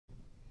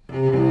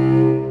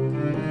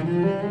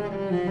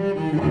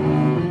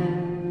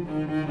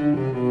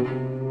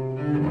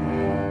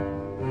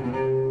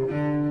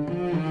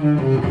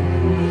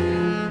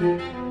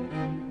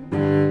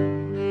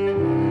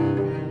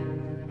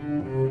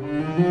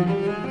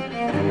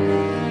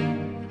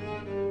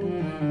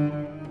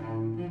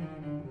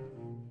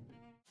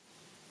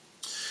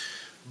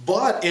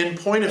But in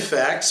point of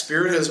fact,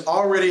 spirit has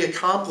already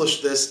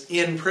accomplished this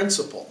in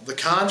principle. The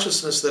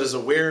consciousness that is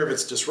aware of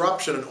its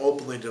disruption and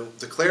openly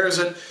declares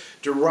it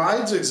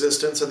derides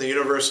existence in the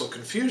universal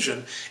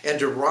confusion and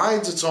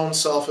derides its own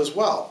self as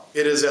well.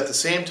 It is at the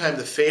same time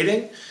the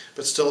fading,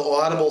 but still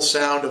audible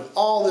sound of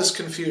all this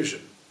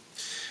confusion.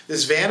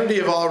 This vanity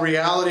of all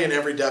reality and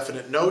every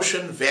definite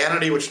notion,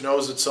 vanity which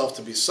knows itself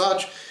to be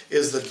such,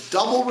 is the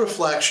double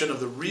reflection of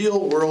the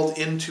real world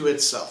into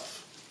itself.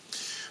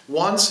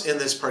 Once in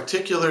this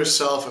particular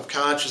self of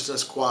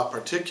consciousness qua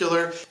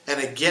particular, and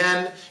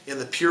again in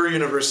the pure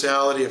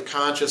universality of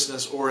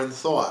consciousness or in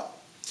thought.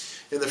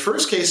 In the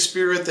first case,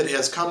 spirit that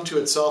has come to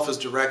itself has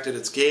directed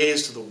its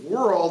gaze to the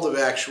world of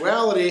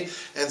actuality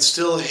and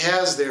still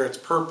has there its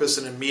purpose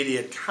and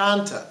immediate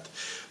content.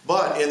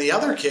 But in the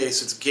other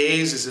case, its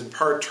gaze is in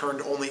part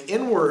turned only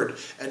inward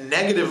and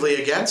negatively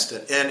against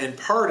it, and in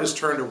part is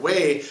turned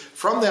away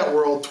from that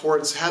world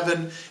towards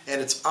heaven,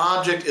 and its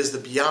object is the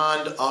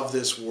beyond of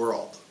this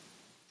world.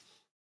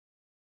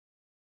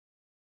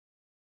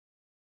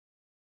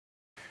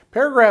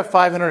 Paragraph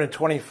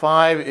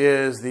 525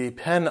 is the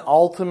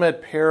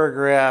penultimate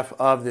paragraph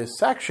of this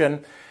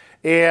section,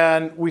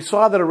 and we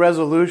saw that a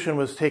resolution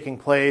was taking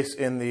place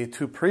in the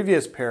two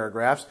previous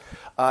paragraphs.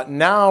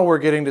 Now we're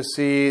getting to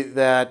see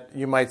that,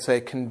 you might say,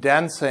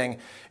 condensing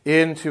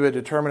into a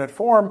determinate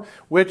form,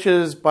 which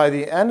is by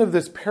the end of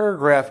this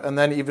paragraph, and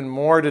then even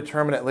more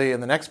determinately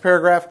in the next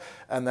paragraph,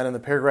 and then in the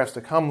paragraphs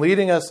to come,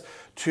 leading us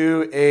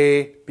to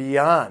a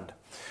beyond.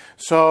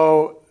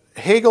 So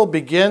Hegel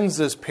begins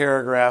this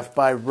paragraph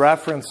by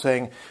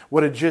referencing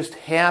what had just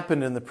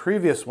happened in the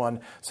previous one,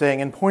 saying,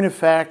 in point of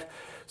fact,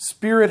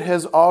 spirit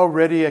has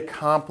already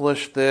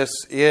accomplished this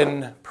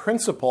in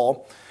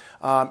principle.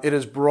 It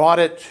has brought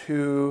it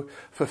to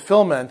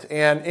fulfillment.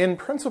 And in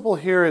principle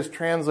here is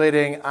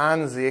translating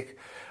an sich.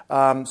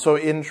 So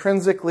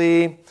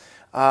intrinsically,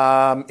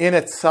 in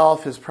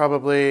itself is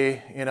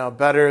probably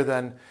better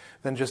than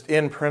just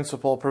in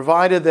principle,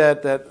 provided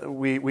that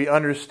we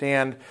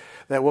understand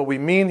that what we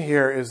mean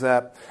here is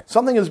that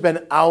something has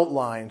been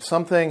outlined,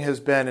 something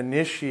has been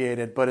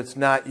initiated, but it's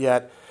not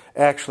yet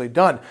actually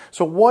done.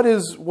 So what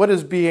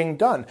is being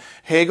done?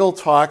 Hegel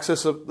talks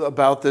us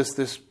about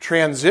this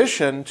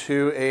transition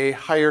to a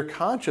higher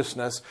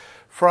consciousness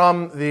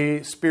from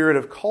the spirit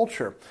of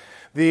culture.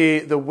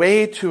 The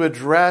way to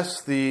address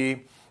the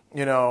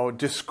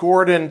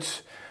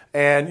discordant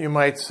and, you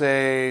might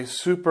say,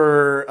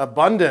 super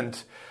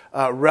abundant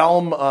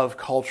realm of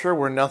culture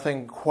where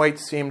nothing quite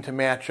seemed to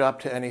match up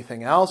to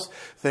anything else.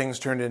 Things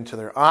turned into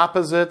their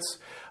opposites.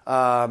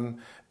 And,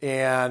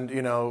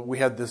 we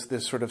had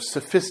this sort of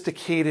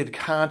sophisticated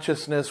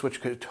consciousness which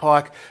could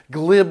talk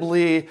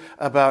glibly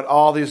about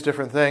all these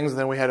different things. And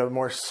then we had a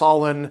more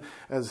sullen,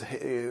 as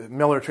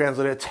Miller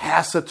translated,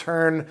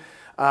 taciturn,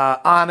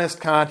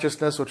 honest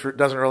consciousness, which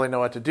doesn't really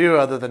know what to do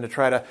other than to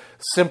try to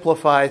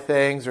simplify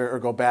things or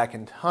go back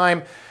in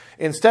time.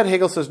 Instead,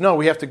 Hegel says, no,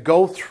 we have to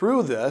go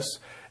through this.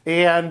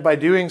 And by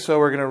doing so,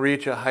 we're going to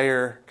reach a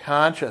higher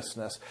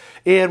consciousness.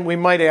 And we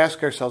might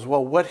ask ourselves,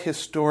 well, what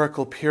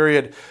historical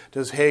period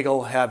does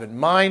Hegel have in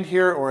mind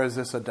here? Or is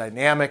this a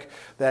dynamic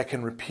that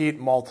can repeat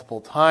multiple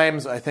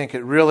times? I think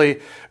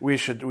we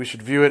should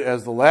view it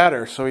as the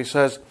latter. So he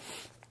says,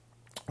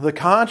 the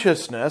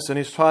consciousness, and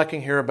he's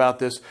talking here about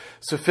this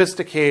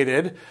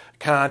sophisticated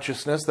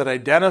consciousness that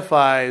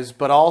identifies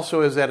but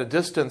also is at a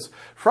distance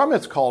from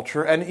its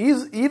culture and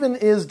even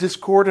is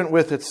discordant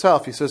with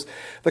itself. He says,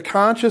 the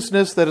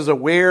consciousness that is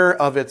aware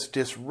of its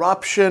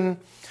disruption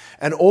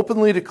and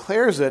openly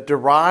declares it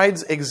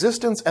derides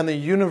existence and the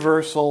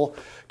universal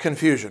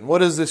confusion.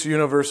 What is this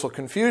universal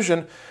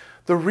confusion?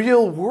 The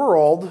real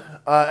world,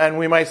 and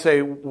we might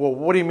say, well,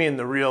 what do you mean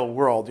the real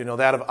world?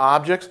 That of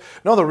objects?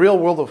 No, the real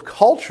world of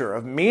culture,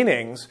 of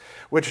meanings,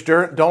 which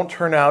don't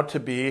turn out to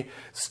be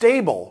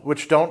stable,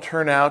 which don't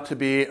turn out to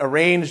be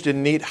arranged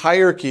in neat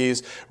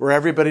hierarchies where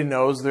everybody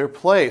knows their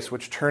place,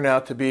 which turn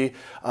out to be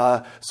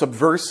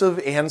subversive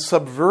and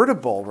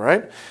subvertible,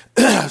 right?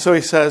 So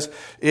he says,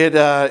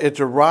 it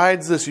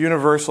derides this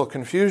universal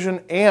confusion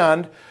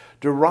and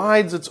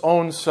derides its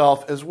own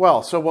self as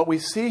well. So what we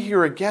see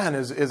here again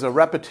is a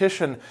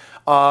repetition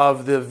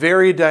of the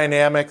very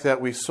dynamic that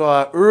we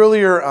saw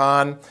earlier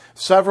on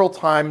several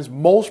times,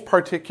 most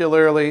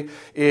particularly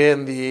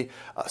in the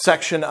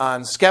section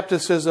on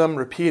skepticism,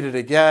 repeated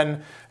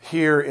again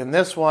here in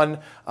this one.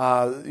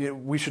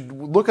 We should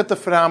look at the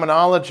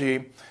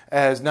phenomenology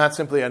as not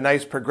simply a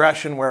nice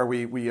progression where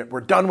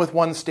we're done with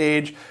one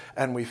stage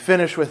and we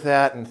finish with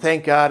that and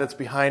thank God it's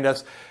behind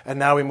us and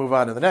now we move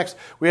on to the next.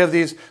 We have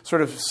these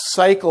sort of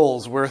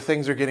cycles where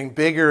things are getting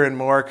bigger and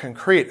more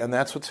concrete, and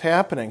that's what's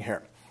happening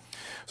here.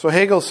 So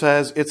Hegel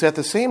says it's at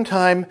the same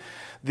time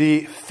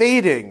the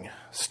fading,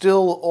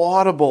 still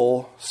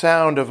audible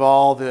sound of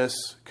all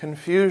this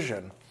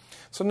confusion.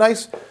 It's a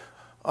nice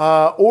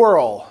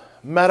oral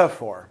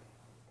metaphor.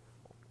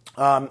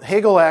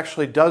 Hegel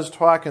actually does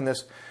talk in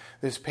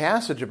this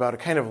passage about a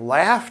kind of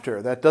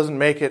laughter that doesn't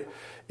make it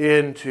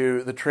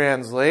into the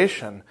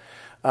translation.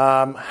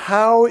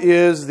 How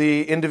is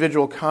the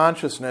individual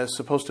consciousness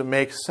supposed to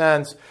make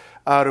sense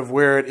out of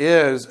where it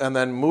is and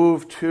then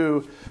move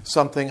to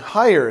something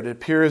higher? It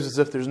appears as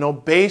if there's no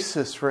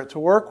basis for it to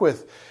work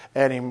with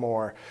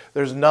anymore.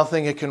 There's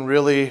nothing it can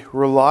really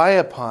rely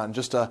upon,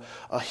 just a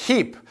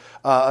heap,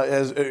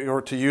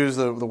 or to use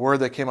the word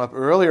that came up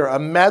earlier, a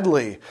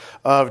medley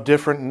of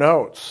different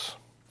notes.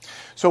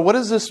 So what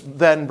does this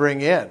then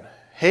bring in?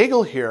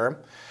 Hegel here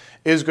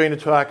is going to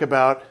talk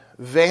about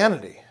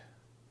vanity,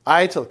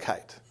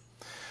 Eitelkeit.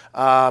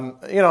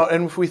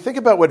 And if we think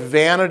about what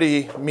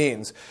vanity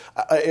means,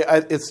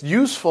 it's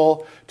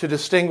useful to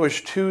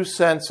distinguish two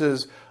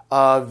senses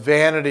of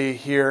vanity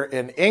here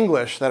in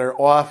English that are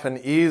often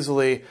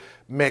easily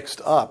mixed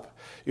up.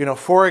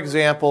 For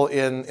example,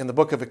 in the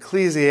book of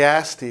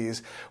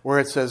Ecclesiastes, where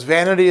it says,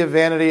 "Vanity of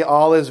vanity,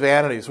 all is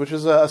vanities," which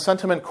is a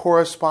sentiment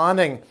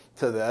corresponding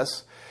to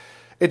this.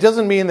 It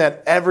doesn't mean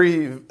that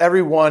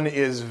everyone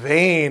is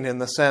vain in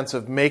the sense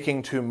of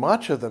making too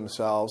much of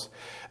themselves.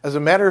 As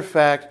a matter of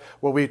fact,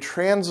 what we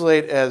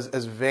translate as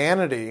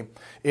vanity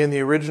in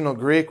the original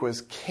Greek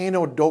was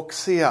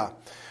kenodoxia.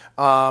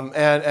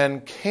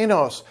 And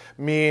kenos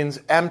means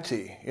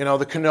empty.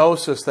 The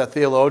kenosis that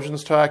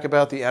theologians talk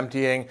about, the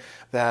emptying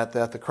that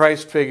the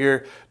Christ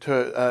figure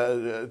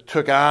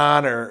took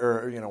on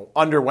or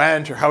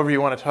underwent, or however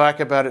you want to talk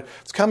about it.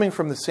 It's coming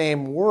from the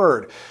same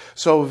word.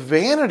 So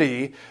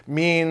vanity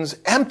means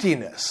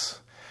emptiness.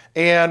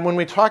 And when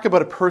we talk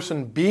about a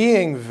person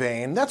being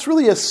vain, that's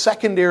really a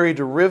secondary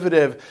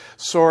derivative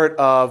sort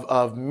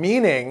of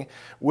meaning,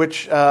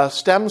 which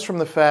stems from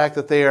the fact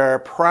that they are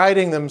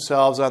priding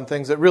themselves on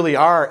things that really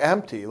are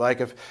empty.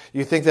 Like if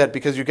you think that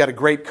because you got a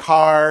great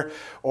car,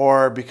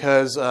 or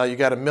because you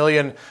got 1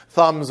 million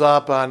thumbs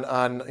up on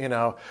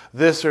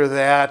this or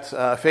that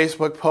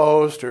Facebook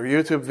post or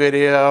YouTube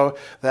video,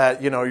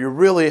 that you're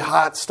really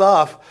hot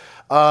stuff.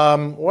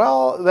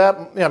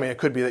 It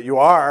could be that you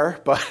are,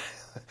 but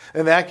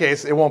in that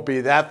case, it won't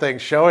be that thing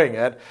showing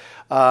it.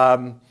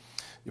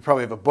 You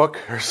probably have a book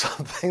or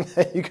something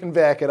that you can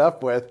back it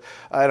up with.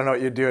 I don't know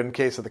what you'd do in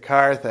case of the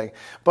car thing.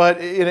 But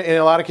in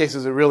a lot of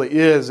cases, it really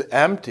is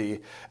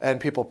empty, and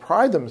people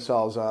pride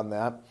themselves on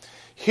that.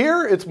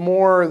 Here, it's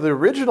more the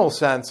original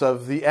sense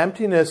of the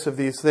emptiness of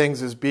these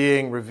things is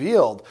being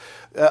revealed.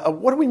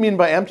 What do we mean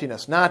by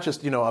emptiness? Not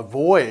just, a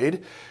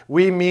void.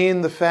 We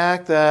mean the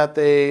fact that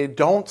they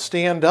don't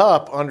stand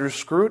up under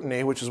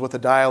scrutiny, which is what the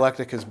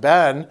dialectic has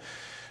been,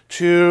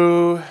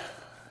 to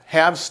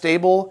have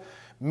stable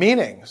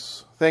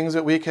meanings, things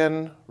that we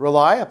can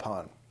rely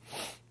upon.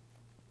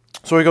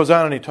 So he goes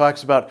on and he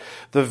talks about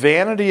the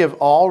vanity of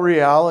all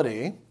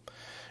reality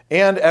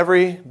and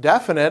every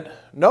definite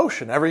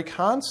notion, every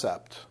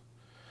concept.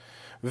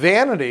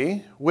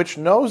 Vanity, which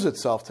knows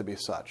itself to be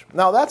such.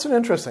 Now, that's an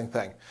interesting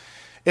thing.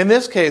 In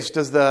this case,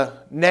 does the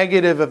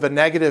negative of a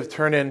negative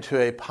turn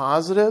into a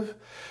positive?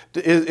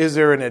 Is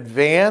there an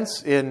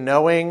advance in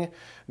knowing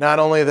not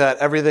only that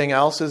everything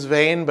else is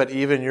vain, but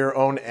even your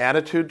own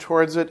attitude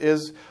towards it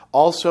is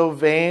also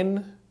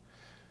vain?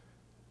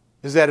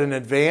 Is that an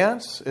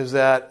advance? Is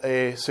that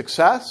a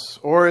success?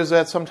 Or is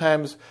that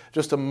sometimes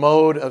just a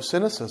mode of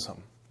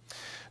cynicism?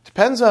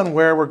 Depends on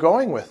where we're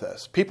going with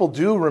this. People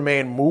do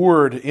remain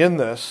moored in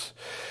this.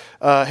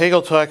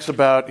 Hegel talks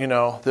about,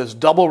 this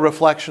double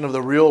reflection of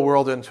the real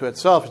world into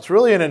itself. It's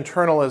really an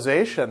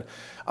internalization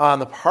on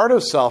the part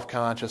of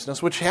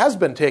self-consciousness, which has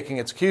been taking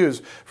its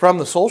cues from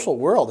the social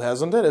world,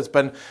 hasn't it? It's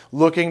been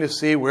looking to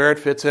see where it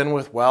fits in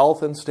with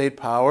wealth and state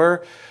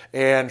power,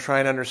 and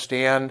trying to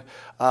understand,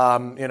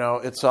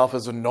 itself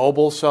as a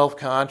noble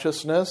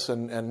self-consciousness,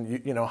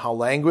 and how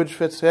language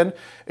fits in.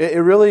 It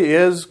really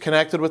is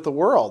connected with the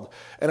world.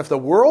 And if the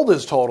world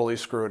is totally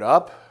screwed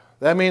up,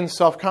 that means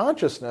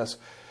self-consciousness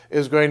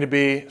is going to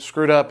be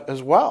screwed up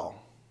as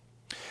well.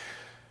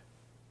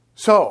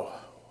 So,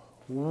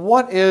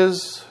 what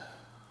is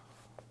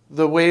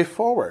the way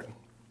forward?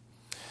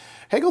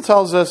 Hegel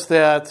tells us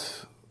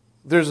that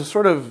there's a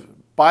sort of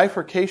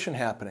bifurcation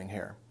happening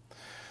here.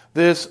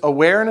 This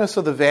awareness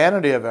of the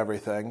vanity of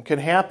everything can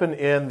happen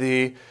in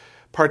the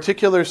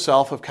particular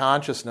self of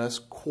consciousness,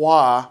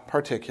 qua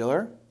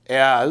particular,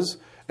 as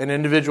an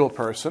individual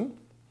person.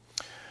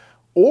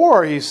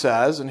 Or, he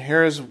says, and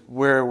here's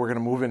where we're going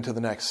to move into the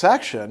next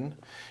section,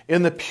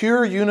 in the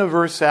pure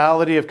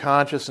universality of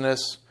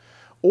consciousness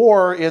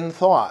or in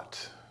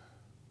thought.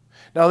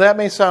 Now, that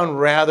may sound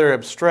rather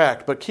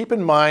abstract, but keep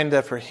in mind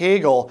that for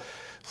Hegel,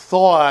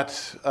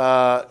 thought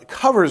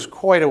covers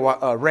quite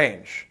a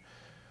range.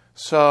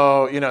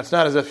 So, it's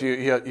not as if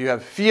you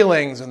have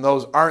feelings and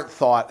those aren't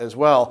thought as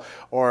well,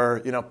 or,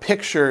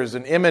 pictures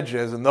and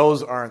images and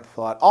those aren't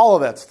thought. All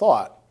of that's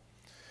thought.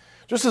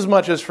 Just as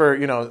much as for,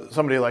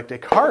 somebody like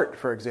Descartes,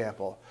 for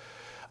example.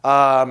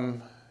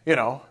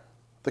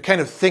 The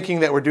kind of thinking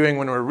that we're doing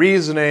when we're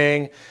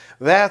reasoning,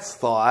 that's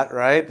thought,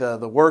 right? The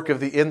work of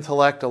the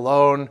intellect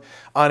alone,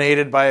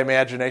 unaided by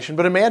imagination.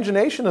 But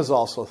imagination is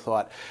also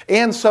thought.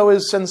 And so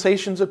is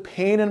sensations of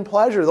pain and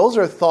pleasure. Those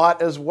are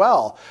thought as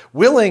well.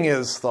 Willing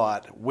is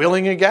thought.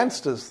 Willing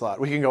against is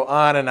thought. We can go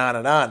on and on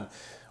and on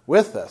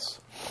with this.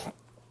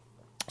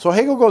 So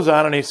Hegel goes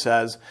on and he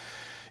says,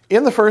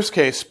 in the first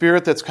case,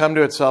 spirit that's come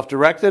to itself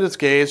directed its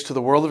gaze to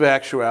the world of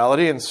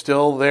actuality and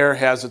still there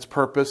has its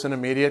purpose and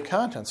immediate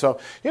content. So,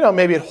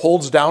 maybe it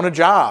holds down a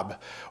job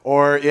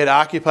or it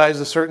occupies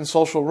a certain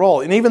social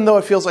role. And even though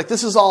it feels like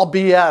this is all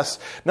BS,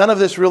 none of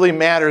this really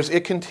matters,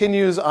 it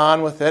continues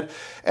on with it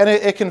and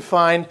it can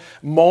find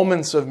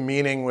moments of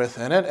meaning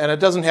within it. And it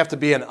doesn't have to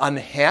be an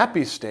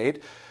unhappy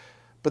state,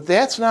 but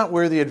that's not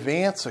where the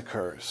advance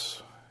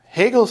occurs.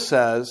 Hegel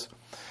says,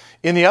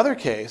 in the other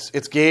case,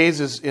 its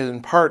gaze is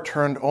in part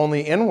turned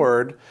only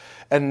inward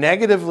and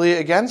negatively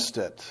against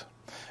it.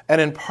 And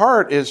in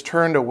part is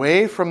turned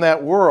away from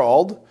that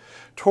world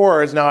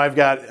towards, now I've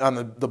got on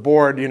the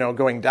board,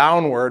 going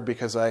downward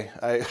because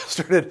I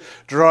started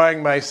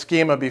drawing my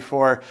schema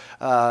before,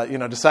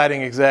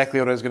 deciding exactly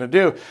what I was going to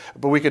do.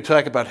 But we could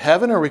talk about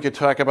heaven or we could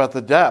talk about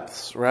the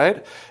depths,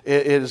 right?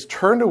 It is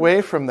turned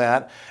away from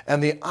that,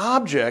 and the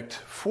object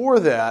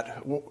for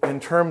that, in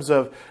terms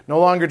of no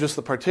longer just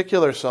the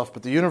particular self,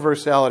 but the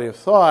universality of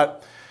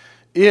thought,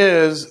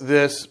 is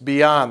this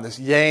beyond, this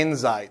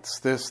Jenseits,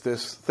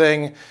 this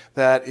thing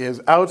that is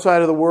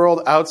outside of the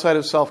world, outside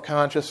of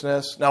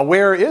self-consciousness. Now,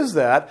 where is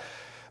that?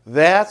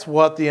 That's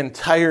what the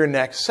entire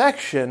next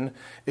section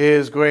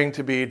is going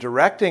to be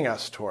directing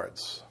us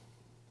towards.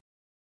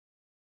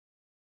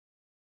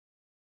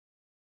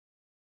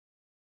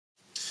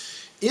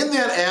 In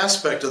that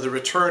aspect of the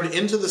return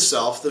into the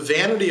self, the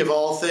vanity of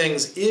all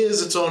things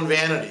is its own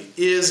vanity,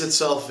 is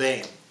itself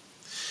vain.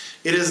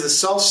 It is the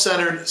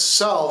self-centered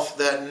self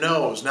that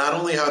knows not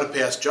only how to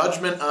pass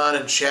judgment on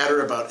and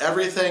chatter about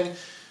everything,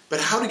 but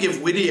how to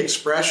give witty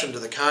expression to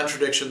the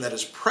contradiction that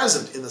is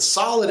present in the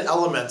solid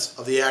elements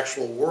of the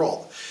actual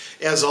world,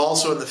 as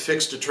also in the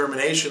fixed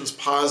determinations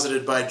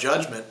posited by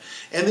judgment,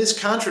 and this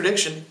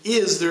contradiction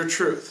is their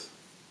truth.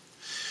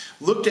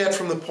 Looked at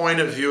from the point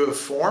of view of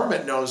form,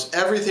 it knows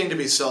everything to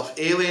be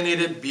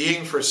self-alienated.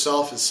 Being for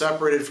self is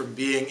separated from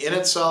being in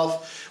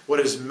itself.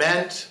 What is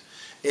meant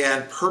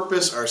and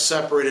purpose are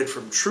separated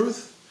from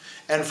truth.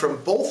 And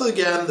from both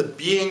again, the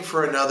being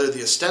for another,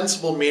 the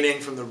ostensible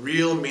meaning from the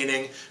real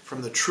meaning,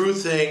 from the true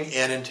thing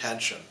and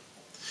intention.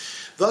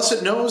 Thus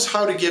it knows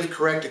how to give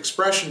correct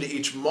expression to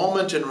each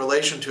moment in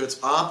relation to its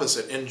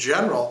opposite. In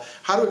general,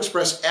 how to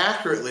express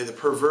accurately the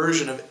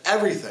perversion of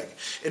everything.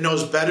 It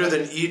knows better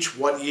than each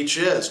what each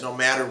is, no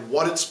matter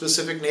what its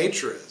specific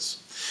nature is.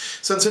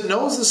 Since it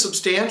knows the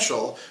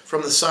substantial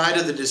from the side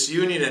of the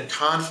disunion and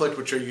conflict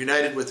which are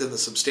united within the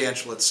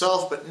substantial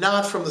itself, but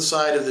not from the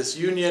side of this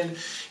union,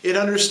 it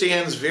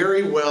understands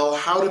very well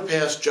how to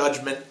pass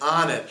judgment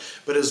on it,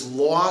 but has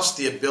lost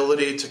the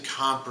ability to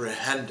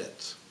comprehend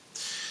it.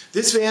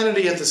 This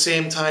vanity at the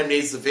same time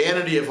needs the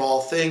vanity of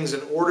all things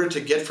in order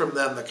to get from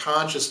them the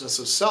consciousness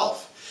of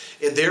self.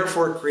 It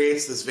therefore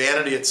creates this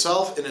vanity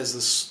itself and is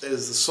the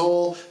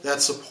soul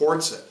that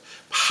supports it.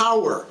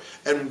 Power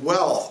and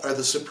wealth are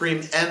the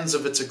supreme ends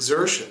of its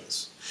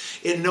exertions.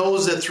 It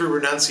knows that through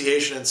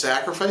renunciation and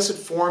sacrifice it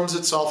forms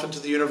itself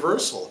into the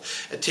universal,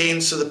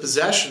 attains to the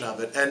possession of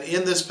it, and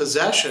in this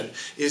possession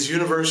is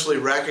universally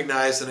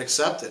recognized and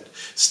accepted.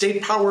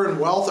 State power and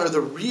wealth are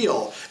the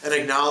real and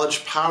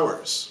acknowledged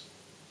powers.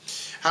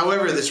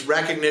 However, this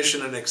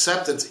recognition and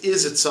acceptance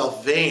is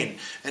itself vain,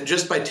 and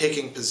just by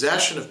taking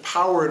possession of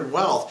power and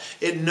wealth,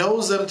 it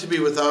knows them to be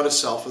without a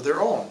self of their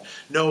own,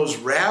 knows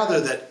rather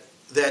that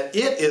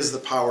it is the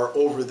power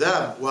over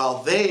them,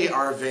 while they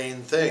are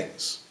vain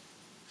things.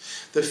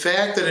 The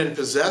fact that in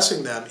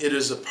possessing them it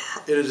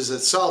is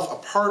itself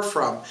apart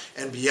from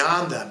and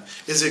beyond them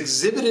is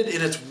exhibited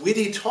in its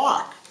witty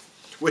talk,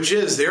 which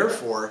is,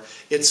 therefore,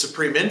 its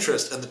supreme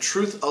interest and the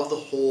truth of the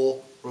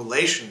whole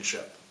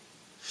relationship.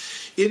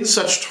 In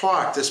such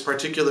talk, this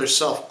particular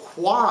self,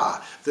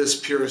 qua this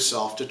pure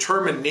self,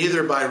 determined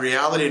neither by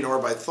reality nor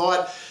by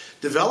thought,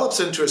 develops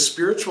into a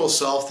spiritual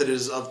self that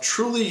is of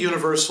truly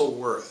universal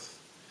worth.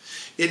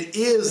 It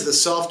is the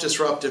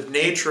self-disruptive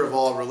nature of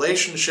all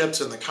relationships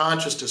and the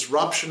conscious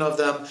disruption of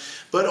them,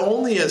 but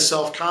only as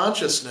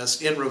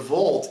self-consciousness in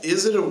revolt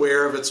is it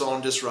aware of its own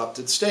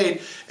disrupted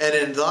state, and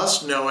in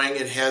thus knowing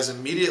it has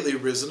immediately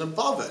risen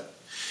above it.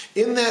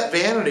 In that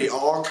vanity,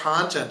 all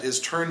content is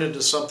turned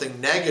into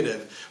something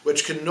negative,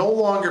 which can no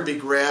longer be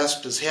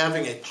grasped as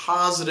having a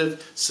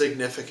positive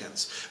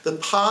significance. The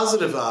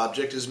positive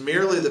object is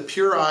merely the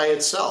pure I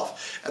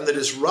itself, and the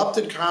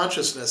disrupted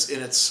consciousness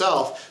in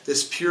itself,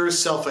 this pure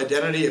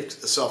self-identity of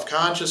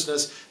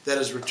self-consciousness that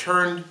is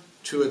returned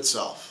to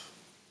itself.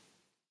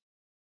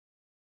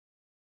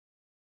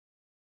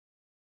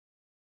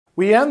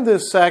 We end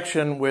this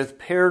section with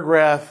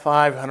paragraph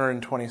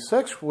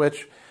 526,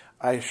 which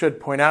I should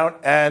point out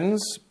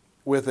ends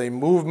with a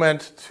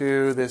movement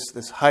to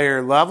this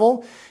higher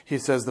level. He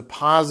says the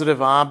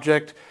positive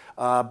object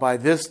by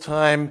this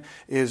time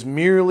is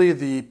merely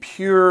the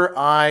pure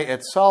I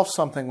itself,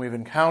 something we've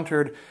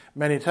encountered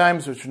many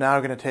times, which are now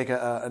going to take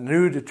a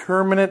new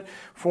determinate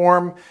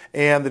form,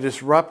 and the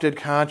disrupted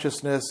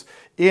consciousness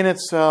in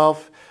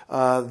itself,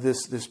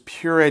 this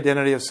pure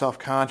identity of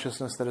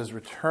self-consciousness that is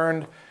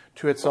returned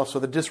to itself. So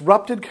the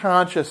disrupted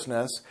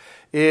consciousness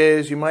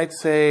is, you might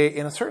say,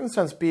 in a certain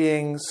sense,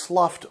 being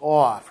sloughed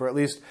off, or at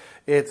least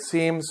it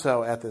seems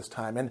so at this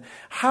time. And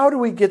how do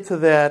we get to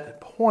that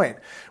point?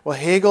 Well,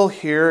 Hegel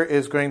here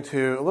is going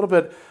to, a little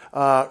bit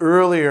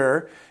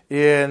earlier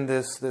in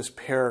this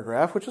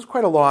paragraph, which is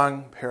quite a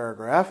long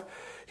paragraph,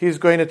 he's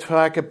going to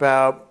talk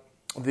about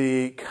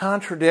the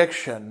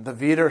contradiction, the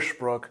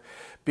Widerspruch,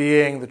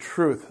 being the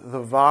truth,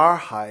 the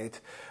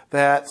Wahrheit,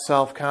 that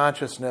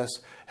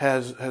self-consciousness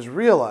has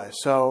realized.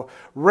 So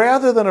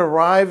rather than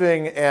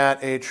arriving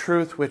at a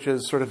truth which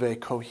is sort of a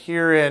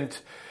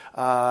coherent,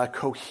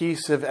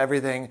 cohesive,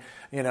 everything,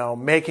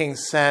 making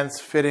sense,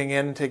 fitting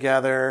in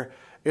together,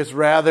 it's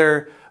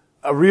rather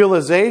a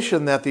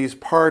realization that these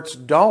parts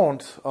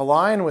don't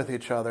align with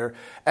each other.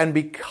 And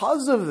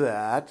because of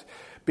that,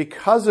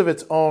 because of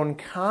its own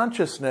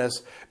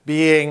consciousness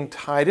being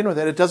tied in with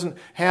it, it doesn't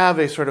have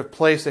a sort of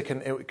place it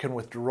can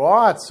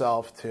withdraw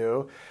itself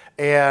to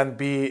and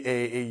be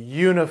a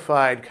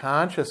unified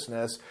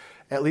consciousness,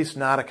 at least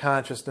not a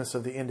consciousness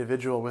of the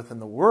individual within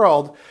the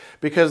world,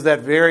 because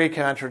that very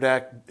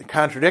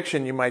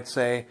contradiction, you might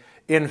say,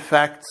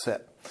 infects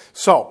it.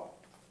 So,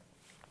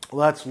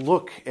 let's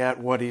look at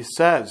what he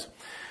says.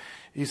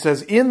 He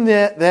says, in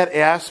that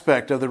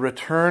aspect of the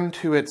return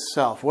to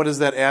itself, what is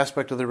that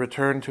aspect of the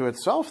return to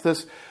itself?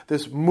 This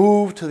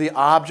move to the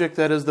object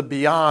that is the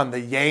beyond,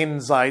 the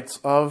Jenseits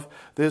of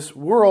this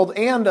world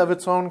and of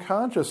its own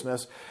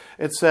consciousness.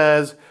 It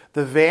says,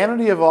 the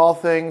vanity of all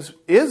things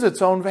is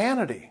its own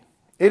vanity.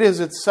 It is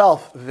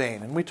itself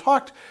vain. And we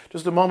talked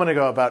just a moment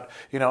ago about,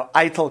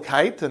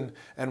 Eitelkeit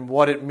and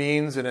what it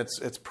means in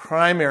its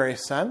primary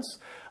sense.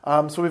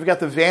 So we've got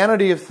the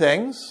vanity of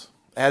things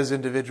as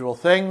individual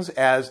things,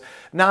 as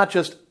not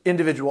just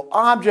individual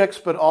objects,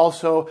 but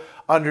also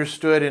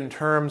understood in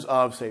terms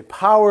of, say,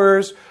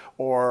 powers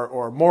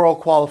or moral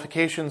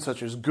qualifications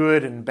such as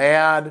good and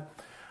bad,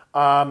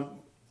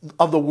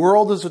 of the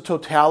world as a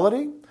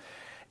totality,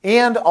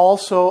 and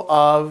also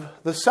of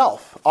the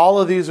self.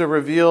 All of these are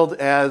revealed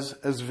as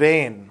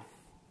vain.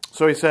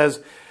 So he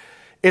says,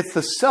 it's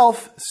the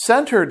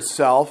self-centered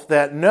self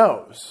that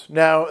knows.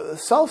 Now,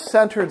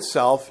 self-centered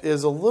self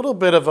is a little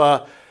bit of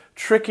a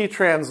tricky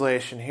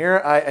translation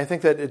here. I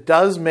think that it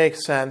does make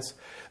sense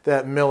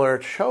that Miller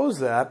chose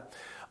that.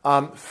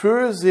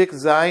 Für sich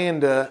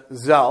seiende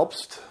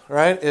Selbst,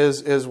 right,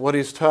 is what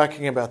he's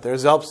talking about there.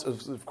 Selbst,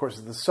 of course,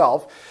 is the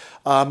self.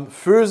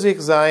 Für sich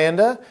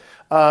seiende,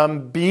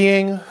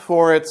 being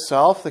for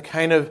itself, the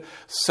kind of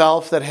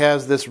self that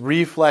has this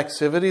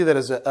reflexivity, that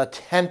is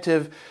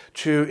attentive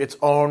to its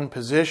own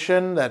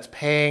position, that's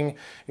paying,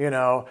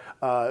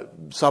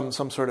 some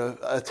sort of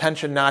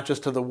attention not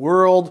just to the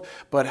world,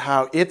 but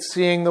how it's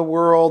seeing the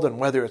world and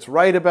whether it's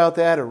right about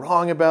that or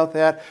wrong about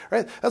that.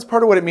 Right? That's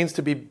part of what it means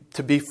to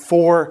be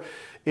for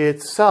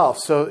itself.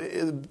 So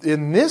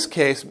in this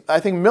case,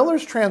 I think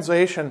Miller's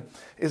translation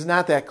is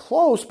not that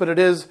close, but it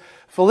is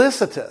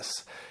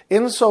felicitous.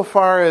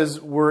 Insofar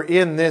as we're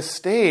in this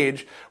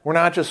stage, we're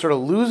not just sort of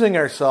losing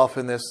ourselves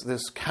in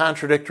this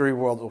contradictory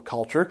world of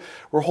culture.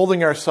 We're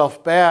holding ourselves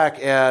back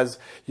as,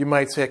 you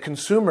might say, a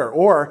consumer.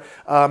 Or,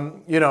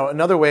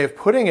 another way of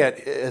putting it,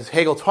 as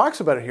Hegel talks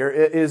about it here,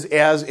 is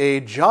as a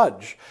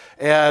judge,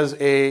 as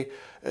in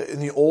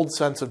the old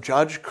sense of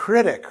judge,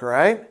 critic,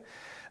 right?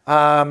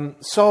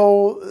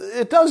 So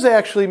it does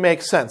actually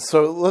make sense.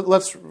 So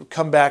let's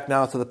come back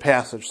now to the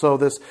passage. So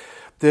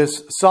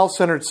this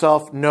self-centered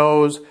self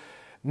knows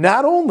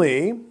not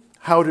only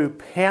how to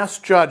pass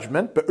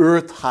judgment,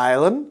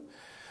 beurteilen,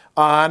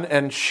 on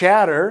and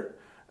shatter,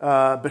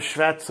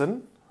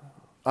 beschwätzen,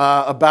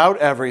 about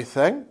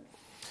everything.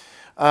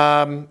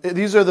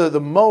 These are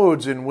the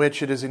modes in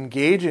which it is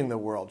engaging the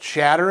world.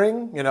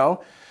 Shattering,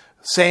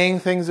 saying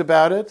things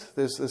about it,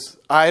 this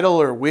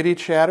idle or witty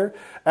chatter,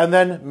 and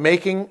then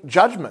making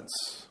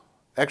judgments,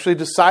 actually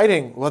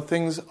deciding what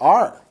things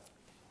are,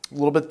 a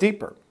little bit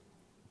deeper.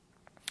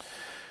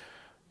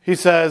 He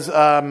says,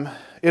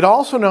 it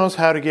also knows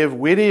how to give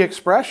witty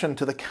expression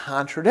to the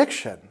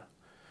contradiction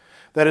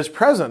that is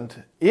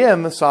present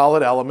in the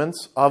solid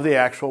elements of the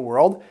actual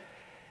world,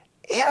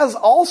 as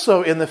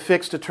also in the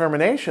fixed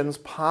determinations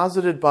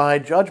posited by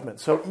judgment.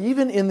 So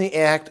even in the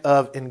act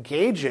of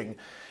engaging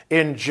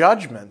in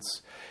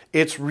judgments,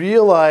 it's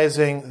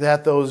realizing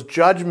that those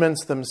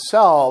judgments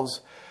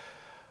themselves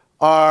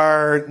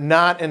are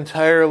not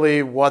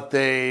entirely what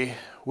they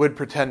would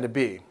pretend to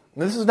be.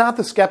 And this is not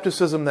the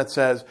skepticism that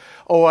says,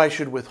 I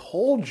should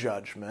withhold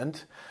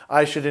judgment.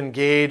 I should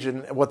engage in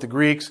what the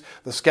Greeks,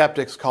 the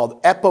skeptics,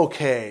 called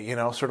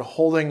epoche, sort of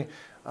holding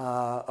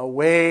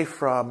away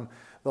from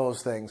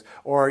those things.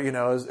 Or,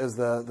 as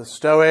the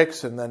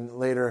Stoics, and then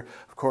later,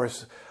 of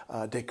course,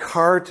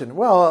 Descartes, and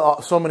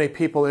so many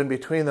people in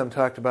between them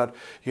talked about,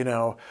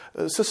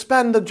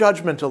 suspend the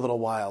judgment a little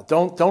while.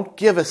 Don't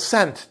give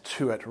assent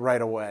to it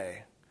right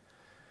away.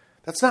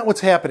 That's not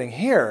what's happening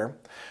here.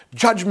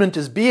 Judgment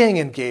is being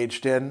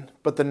engaged in,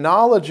 but the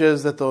knowledge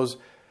is that those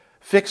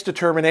fixed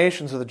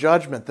determinations of the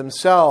judgment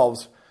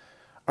themselves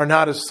are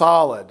not as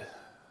solid,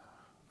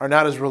 are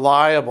not as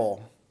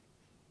reliable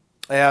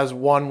as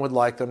one would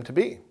like them to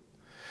be.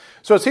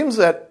 So it seems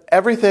that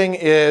everything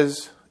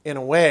is, in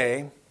a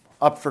way,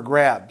 up for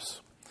grabs.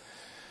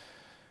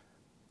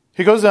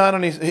 He goes on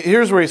and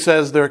here's where he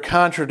says their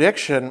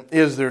contradiction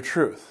is their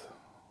truth.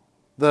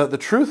 The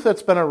truth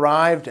that's been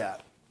arrived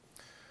at,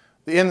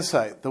 the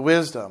insight, the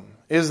wisdom,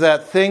 is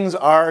that things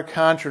are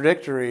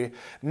contradictory,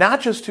 not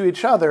just to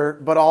each other,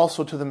 but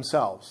also to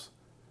themselves.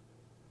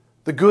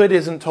 The good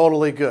isn't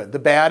totally good. The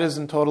bad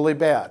isn't totally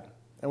bad.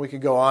 And we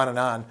could go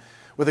on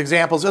with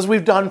examples, as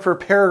we've done for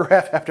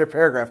paragraph after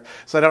paragraph,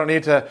 so I don't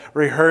need to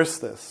rehearse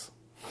this.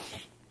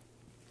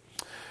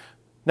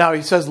 Now,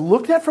 he says,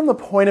 looked at from the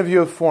point of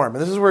view of form,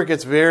 and this is where it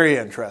gets very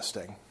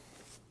interesting.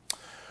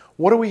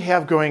 What do we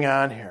have going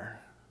on here?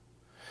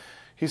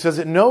 He says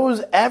it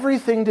knows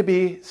everything to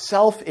be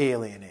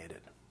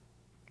self-alienated.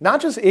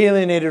 Not just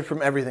alienated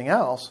from everything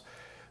else,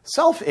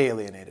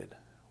 self-alienated.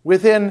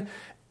 Within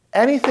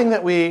anything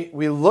that we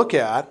look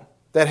at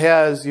that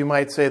has, you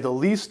might say, the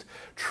least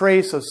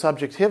trace of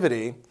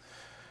subjectivity,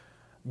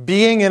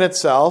 being in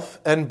itself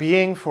and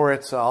being for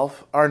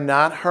itself are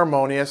not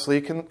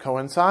harmoniously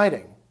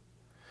coinciding.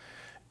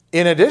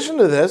 In addition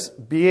to this,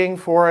 being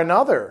for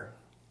another.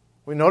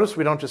 We notice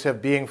we don't just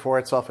have being for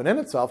itself and in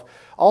itself,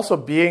 also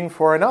being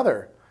for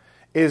another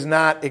is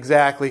not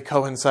exactly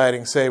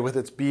coinciding, say, with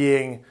its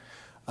being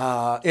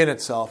in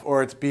itself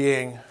or its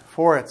being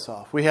for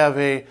itself. We have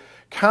a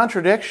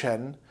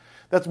contradiction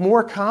that's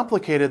more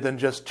complicated than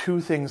just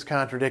two things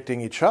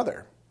contradicting each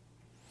other.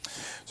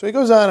 So he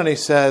goes on and he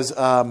says,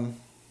 here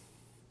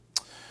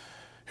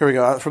we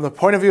go. From the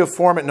point of view of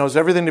form, it knows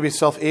everything to be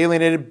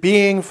self-alienated.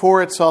 Being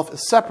for itself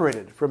is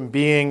separated from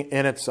being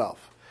in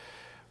itself.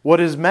 What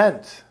is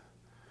meant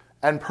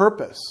and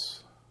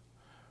purpose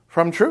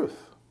from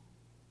truth.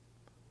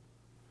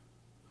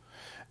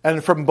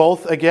 And from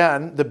both,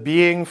 again, the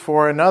being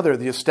for another,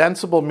 the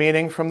ostensible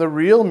meaning from the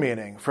real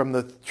meaning, from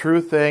the true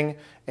thing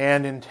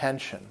and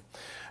intention.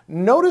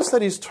 Notice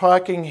that he's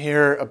talking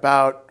here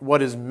about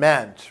what is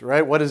meant,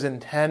 right? What is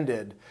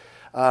intended.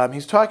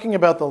 He's talking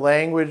about the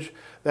language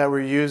that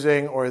we're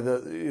using, or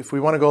if we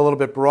want to go a little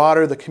bit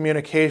broader, the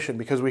communication,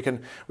 because we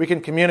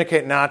can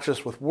communicate not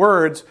just with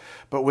words,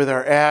 but with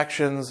our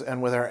actions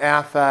and with our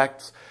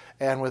affects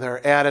and with our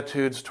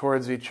attitudes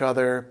towards each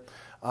other.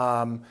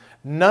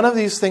 None of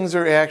these things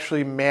are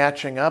actually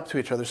matching up to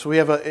each other. So we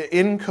have an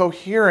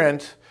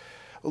incoherent,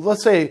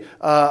 let's say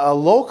a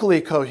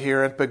locally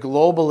coherent but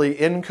globally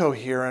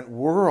incoherent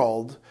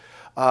world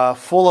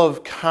full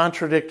of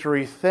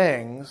contradictory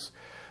things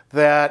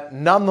that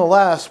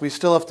nonetheless we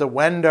still have to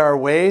wend our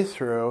way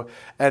through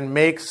and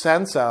make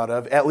sense out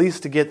of, at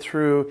least to get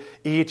through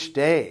each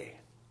day.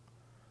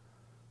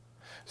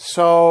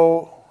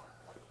 So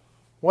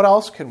what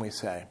else can we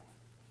say?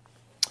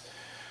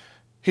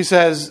 He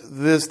says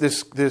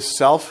this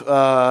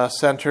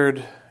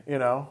self-centered,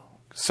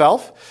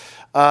 self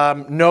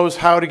knows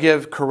how to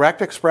give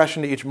correct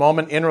expression to each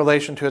moment in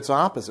relation to its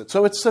opposite.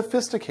 So it's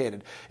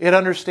sophisticated. It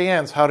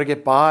understands how to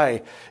get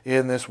by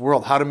in this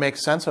world, how to make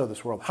sense of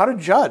this world, how to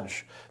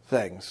judge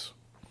things.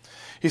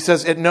 He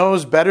says it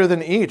knows better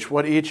than each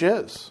what each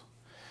is,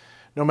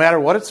 no matter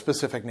what its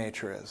specific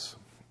nature is.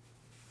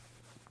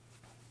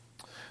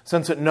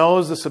 Since it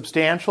knows the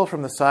substantial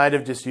from the side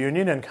of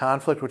disunion and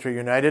conflict which are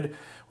united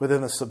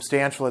within the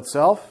substantial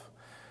itself,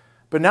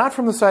 but not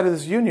from the side of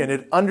this union,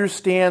 it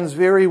understands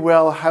very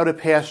well how to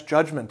pass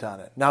judgment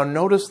on it. Now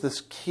notice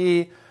this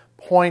key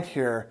point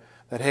here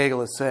that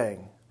Hegel is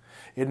saying.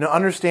 It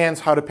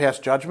understands how to pass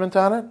judgment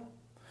on it,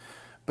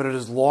 but it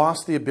has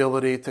lost the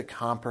ability to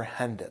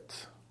comprehend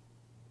it.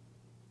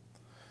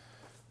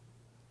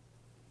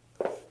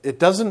 It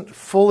doesn't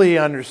fully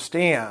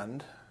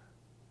understand,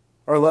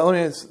 or let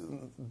me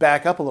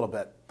back up a little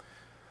bit.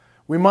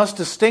 We must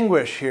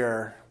distinguish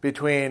here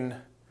between,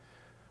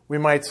 we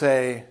might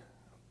say,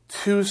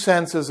 two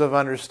senses of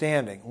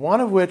understanding, one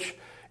of which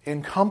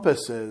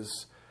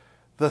encompasses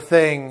the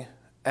thing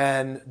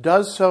and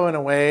does so in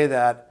a way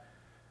that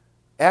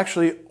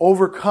actually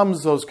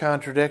overcomes those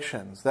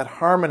contradictions, that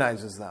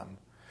harmonizes them.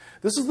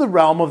 This is the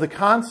realm of the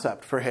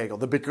concept for Hegel,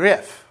 the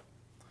Begriff.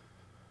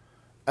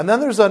 And then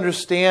there's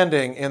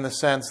understanding in the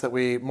sense that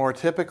we more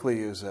typically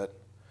use it,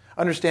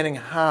 understanding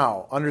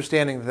how,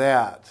 understanding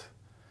that.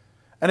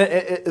 And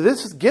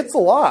this gets a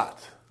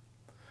lot.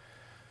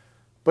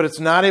 But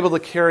it's not able to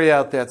carry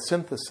out that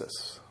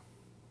synthesis,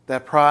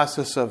 that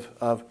process of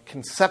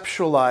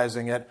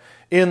conceptualizing it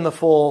in the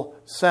full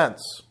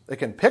sense. It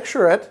can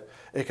picture it,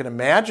 it can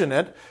imagine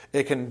it,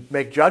 it can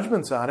make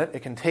judgments on it,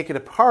 it can take it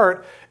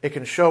apart, it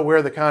can show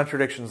where the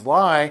contradictions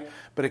lie,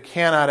 but it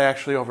cannot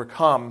actually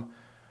overcome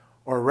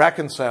or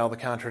reconcile the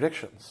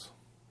contradictions.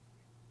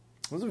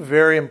 This is a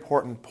very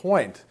important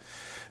point.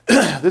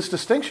 This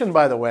distinction,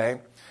 by the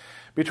way,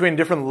 between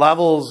different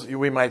levels,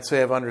 we might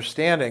say, of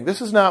understanding,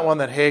 this is not one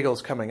that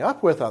Hegel's coming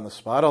up with on the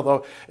spot,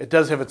 although it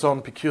does have its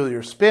own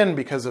peculiar spin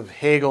because of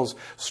Hegel's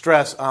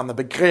stress on the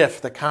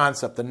Begriff, the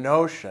concept, the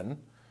notion.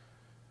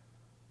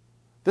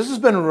 This has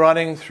been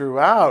running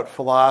throughout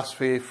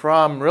philosophy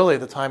from really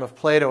the time of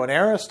Plato and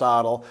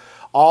Aristotle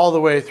all the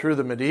way through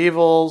the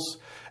medievals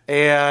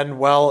and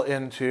well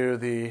into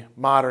the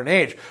modern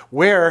age,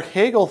 where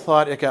Hegel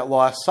thought it got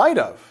lost sight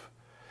of.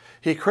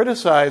 He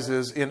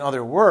criticizes in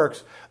other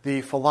works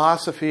the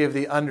philosophy of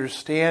the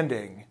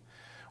understanding,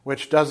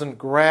 which doesn't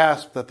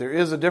grasp that there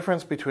is a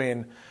difference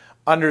between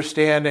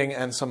understanding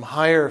and some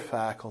higher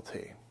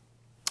faculty.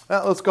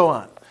 Now, let's go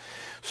on.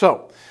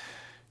 So,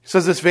 he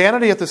says this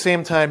vanity at the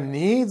same time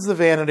needs the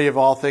vanity of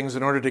all things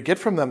in order to get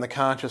from them the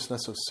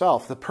consciousness of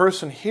self. The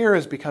person here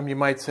has become, you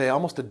might say,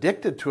 almost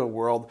addicted to a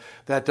world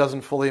that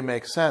doesn't fully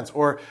make sense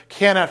or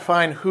cannot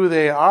find who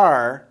they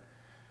are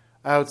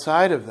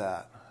outside of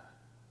that.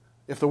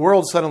 If the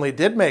world suddenly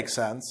did make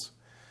sense,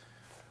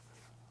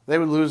 they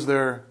would lose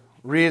their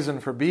reason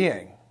for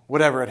being,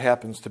 whatever it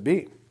happens to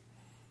be.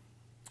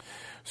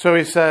 So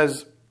he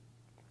says,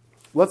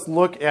 let's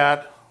look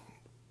at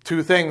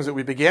two things that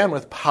we began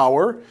with,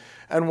 power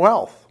and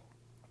wealth.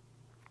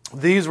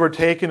 These were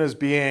taken as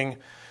being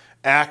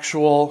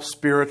actual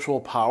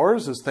spiritual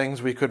powers, as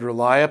things we could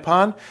rely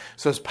upon. It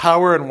says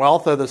power and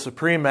wealth are the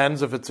supreme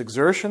ends of its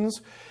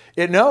exertions.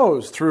 It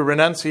knows through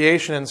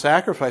renunciation and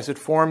sacrifice, it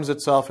forms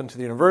itself into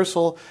the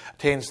universal,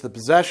 attains the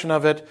possession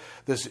of it.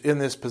 In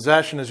this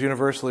possession is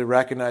universally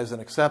recognized and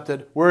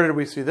accepted. Where did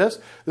we see this?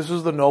 This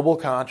is the noble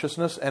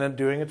consciousness and in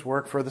doing its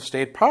work for the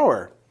state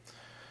power.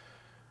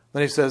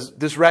 Then he says,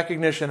 this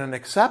recognition and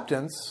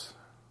acceptance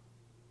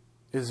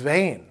is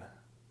vain.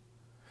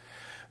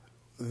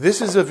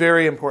 This is a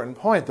very important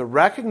point. The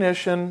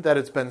recognition that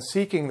it's been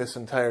seeking this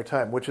entire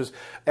time, which is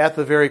at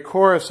the very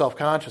core of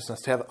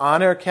self-consciousness, to have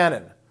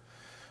anerkennen,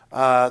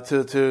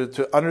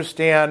 to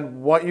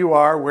understand what you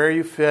are, where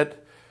you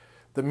fit,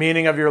 the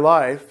meaning of your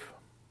life,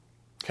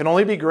 can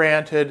only be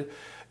granted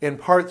in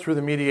part through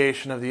the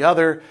mediation of the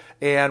other,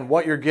 and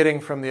what you're getting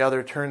from the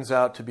other turns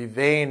out to be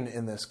vain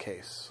in this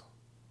case.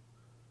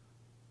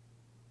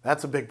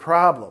 That's a big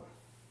problem.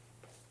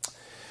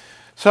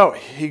 So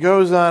he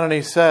goes on and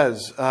he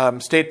says,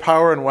 state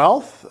power and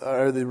wealth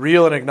are the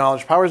real and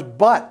acknowledged powers,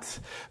 but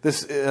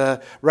this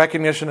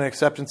recognition and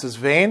acceptance is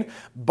vain.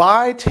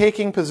 By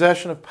taking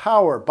possession of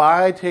power,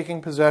 by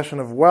taking possession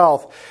of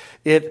wealth,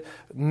 it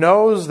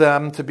knows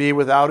them to be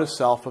without a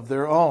self of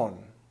their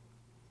own.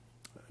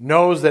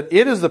 Knows that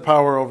it is the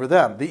power over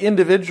them. The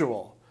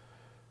individual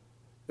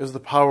is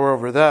the power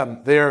over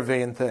them. They are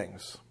vain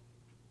things.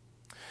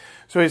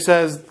 So he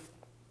says,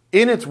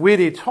 in its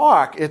witty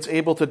talk, it's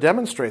able to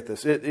demonstrate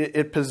this.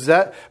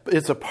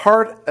 It's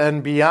apart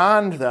and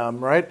beyond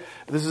them, right?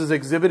 This is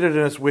exhibited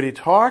in its witty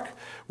talk,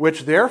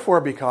 which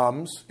therefore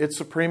becomes its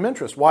supreme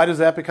interest. Why does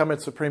that become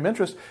its supreme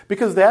interest?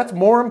 Because that's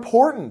more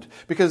important.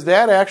 Because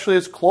that actually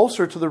is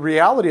closer to the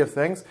reality of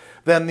things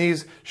than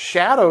these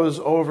shadows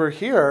over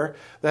here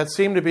that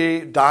seem to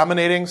be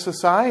dominating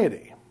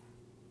society.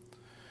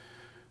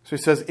 So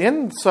he says,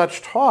 in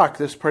such talk,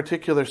 this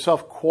particular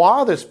self,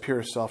 qua this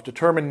pure self,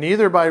 determined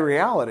neither by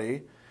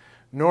reality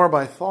nor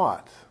by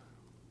thought.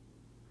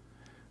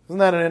 Isn't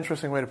that an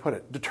interesting way to put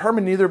it?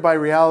 Determined neither by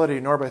reality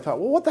nor by thought.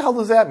 Well, what the hell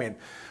does that mean?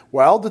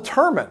 Well,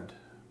 determined,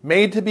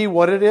 made to be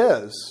what it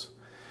is,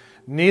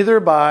 neither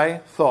by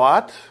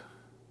thought,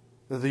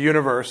 the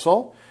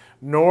universal,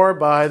 nor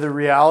by the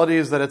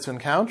realities that it's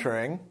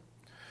encountering.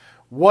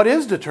 What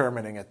is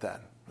determining it then?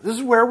 This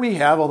is where we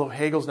have, although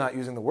Hegel's not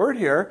using the word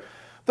here,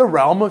 the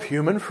realm of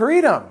human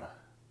freedom,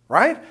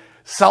 right?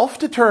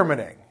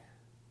 Self-determining.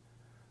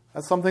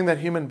 That's something that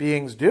human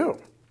beings do.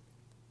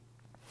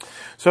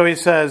 So he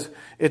says,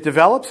 it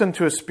develops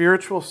into a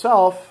spiritual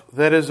self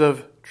that is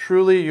of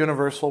truly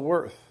universal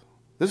worth.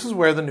 This is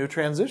where the new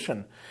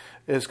transition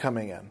is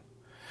coming in.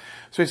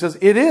 So he says,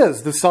 it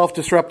is the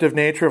self-disruptive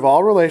nature of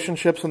all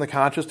relationships and the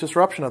conscious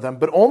disruption of them,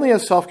 but only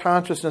as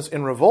self-consciousness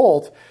in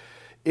revolt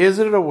is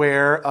it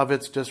aware of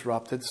its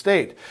disrupted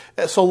state.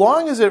 So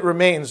long as it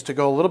remains, to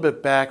go a little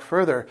bit back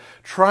further,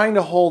 trying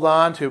to hold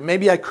on to,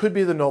 maybe I could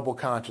be the noble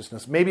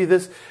consciousness,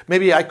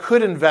 maybe I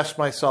could invest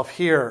myself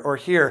here or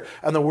here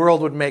and the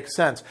world would make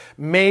sense.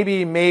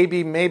 Maybe,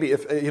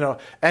 if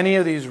any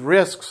of these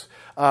risks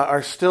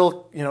are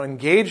still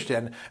engaged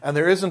in, and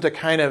there isn't a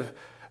kind of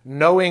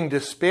knowing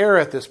despair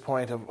at this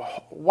point of,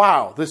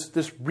 wow,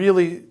 this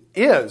really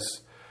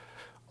is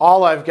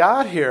all I've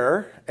got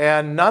here,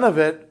 and none of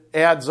it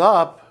adds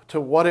up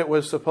to what it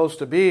was supposed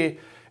to be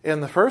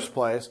in the first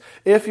place.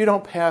 If you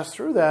don't pass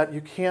through that,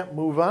 you can't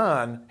move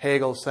on,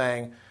 Hegel's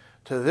saying,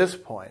 to this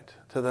point,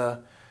 to the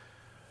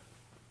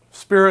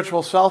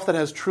spiritual self that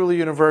has truly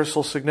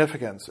universal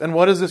significance. And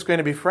what is this going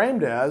to be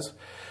framed as?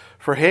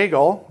 For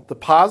Hegel, the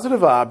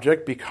positive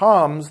object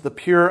becomes the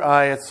pure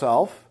I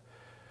itself.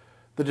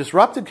 The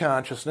disrupted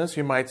consciousness,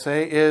 you might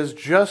say, is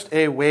just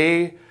a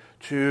way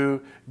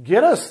to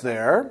get us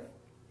there,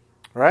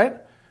 right?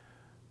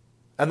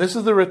 And this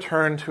is the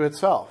return to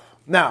itself.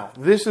 Now,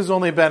 this has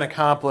only been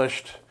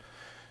accomplished,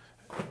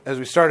 as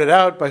we started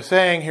out by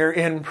saying here,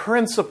 in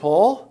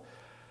principle.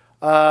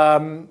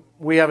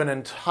 We have an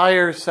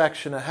entire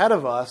section ahead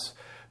of us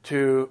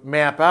to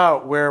map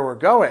out where we're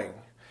going.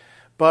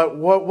 But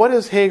what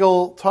is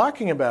Hegel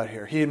talking about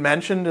here? He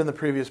mentioned in the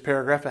previous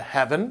paragraph a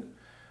heaven,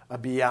 a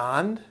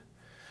beyond.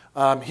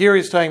 Here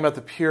he's talking about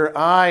the pure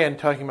I and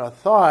talking about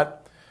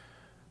thought.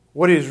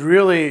 What he's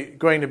really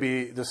going to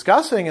be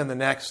discussing in the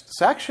next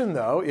section,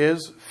 though,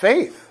 is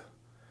faith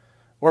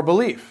or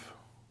belief.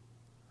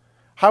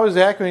 How is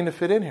that going to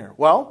fit in here?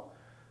 Well,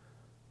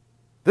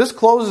 this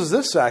closes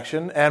this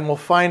section, and we'll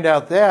find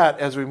out that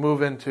as we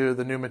move into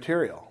the new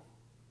material.